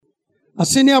A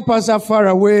senior pastor far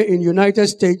away in United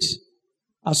States,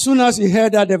 as soon as he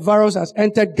heard that the virus has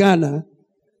entered Ghana,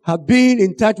 have been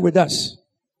in touch with us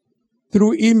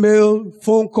through email,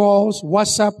 phone calls,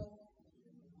 WhatsApp,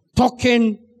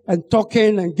 talking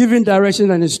and giving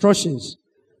direction and instructions.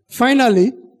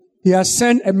 Finally, he has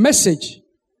sent a message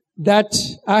that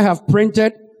I have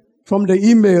printed from the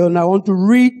email, and I want to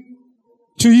read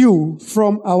to you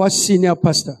from our senior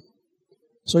pastor.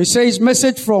 So he says,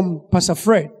 message from Pastor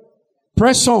Fred.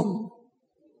 Press on.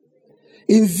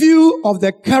 In view of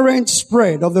the current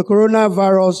spread of the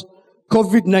coronavirus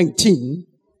COVID-19,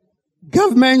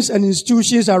 governments and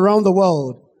institutions around the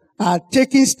world are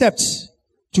taking steps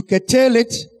to curtail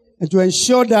it and to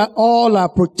ensure that all are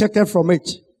protected from it.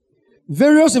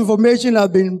 Various information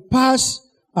have been passed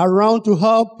around to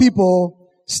help people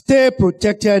stay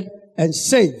protected and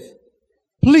safe.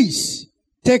 Please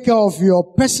take care of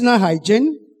your personal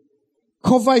hygiene,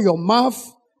 cover your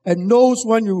mouth and nose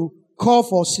when you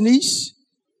cough or sneeze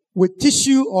with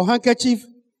tissue or handkerchief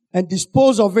and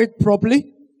dispose of it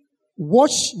properly.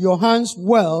 Wash your hands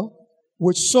well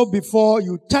with soap before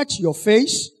you touch your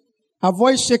face.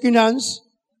 Avoid shaking hands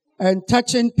and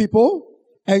touching people.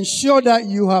 Ensure that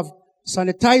you have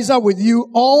sanitizer with you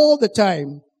all the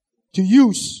time to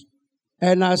use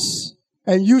and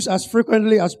use as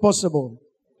frequently as possible.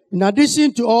 In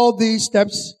addition to all these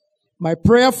steps, my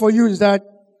prayer for you is that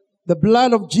the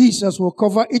blood of Jesus will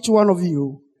cover each one of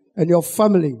you and your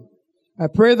family. I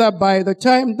pray that by the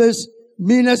time this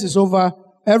meanness is over,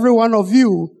 every one of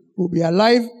you will be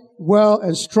alive, well,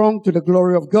 and strong to the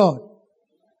glory of God.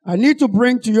 I need to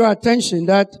bring to your attention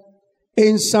that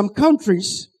in some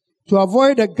countries, to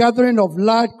avoid the gathering of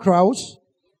large crowds,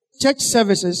 church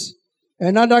services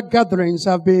and other gatherings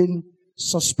have been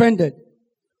suspended.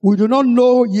 We do not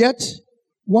know yet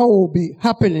what will be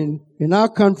happening in our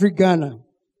country, Ghana.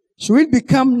 Should it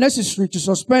become necessary to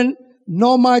suspend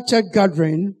normal church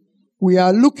gathering, we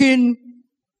are looking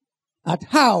at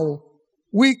how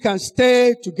we can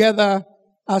stay together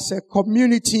as a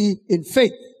community in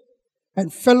faith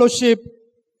and fellowship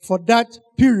for that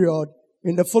period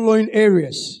in the following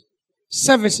areas.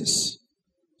 Services.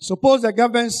 Suppose the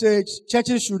government says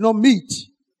churches should not meet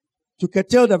to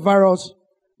curtail the virus.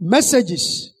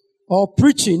 Messages or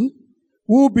preaching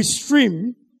will be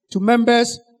streamed to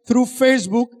members through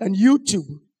Facebook and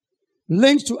YouTube.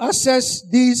 Links to access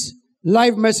these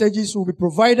live messages will be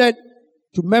provided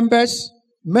to members.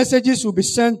 Messages will be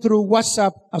sent through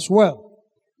WhatsApp as well.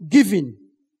 Giving.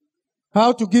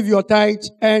 How to give your tithe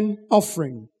and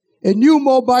offering. A new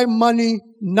mobile money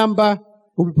number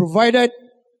will be provided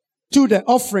to the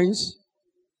offerings,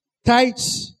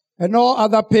 tithes, and all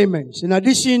other payments. In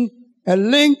addition, a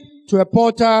link to a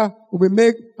portal will be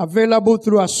made available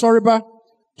through Asoriba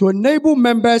to enable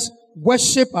members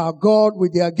worship our God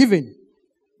with their giving.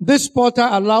 This portal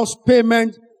allows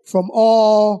payment from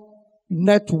all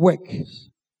networks.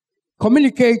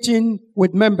 Communicating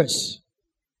with members.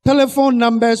 Telephone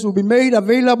numbers will be made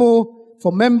available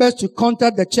for members to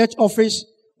contact the church office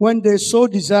when they so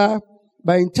desire.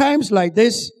 But in times like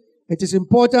this, it is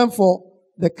important for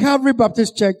the Calvary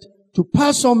Baptist Church to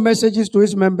pass on messages to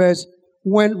its members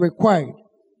when required.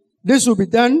 This will be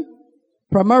done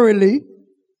primarily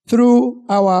through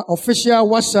our official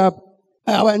WhatsApp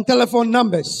and telephone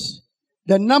numbers.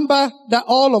 The number that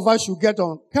all of us should get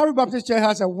on. Calvary Baptist Church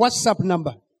has a WhatsApp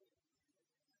number.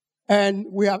 And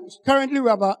we have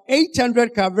about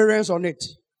 800 Calvarians on it.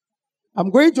 I'm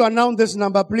going to announce this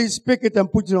number. Please pick it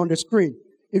and put it on the screen.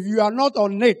 If you are not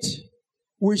on it,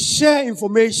 we share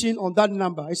information on that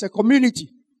number. It's a community.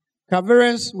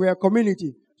 Calvarians, we are a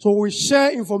community. So we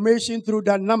share information through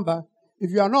that number.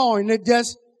 If you are not on it,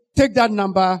 just take that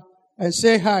number and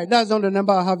say hi. That's not the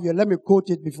number I have here. Let me quote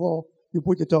it before you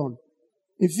put it on.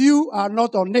 If you are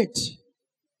not on it,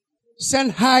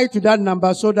 send hi to that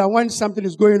number so that when something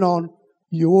is going on,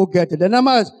 you will get it. The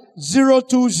number is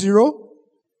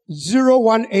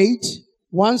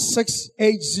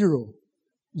 020-018-1680.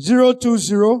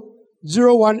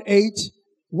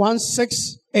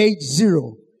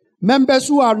 020-018-1680. Members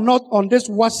who are not on this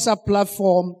WhatsApp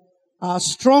platform are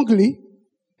strongly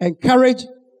encouraged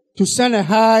to send a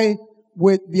hi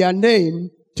with their name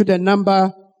to the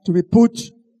number to be put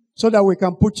so that we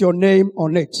can put your name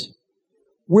on it.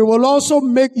 We will also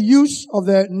make use of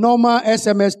the normal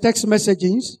SMS text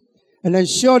messaging and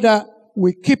ensure that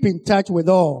we keep in touch with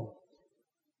all.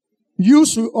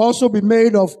 Use will also be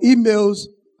made of emails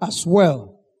as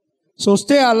well. So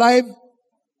stay alive,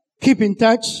 keep in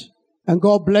touch, and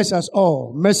God bless us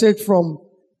all. Message from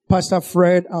Pastor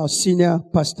Fred, our senior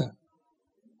pastor.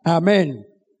 Amen.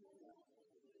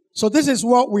 So this is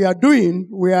what we are doing.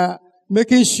 We are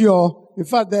making sure in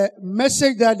fact, the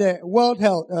message that the World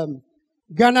Health,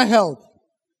 Ghana Health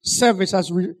Service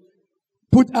has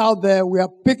put out there, we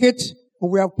have picked it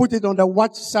and we have put it on the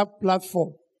WhatsApp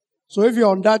platform. So if you're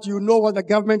on that, you know what the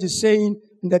government is saying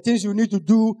and the things you need to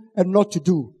do and not to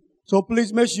do. So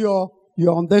please make sure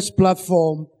you're on this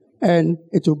platform and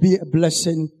it will be a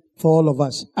blessing for all of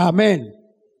us. Amen.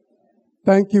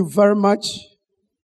 Thank you very much.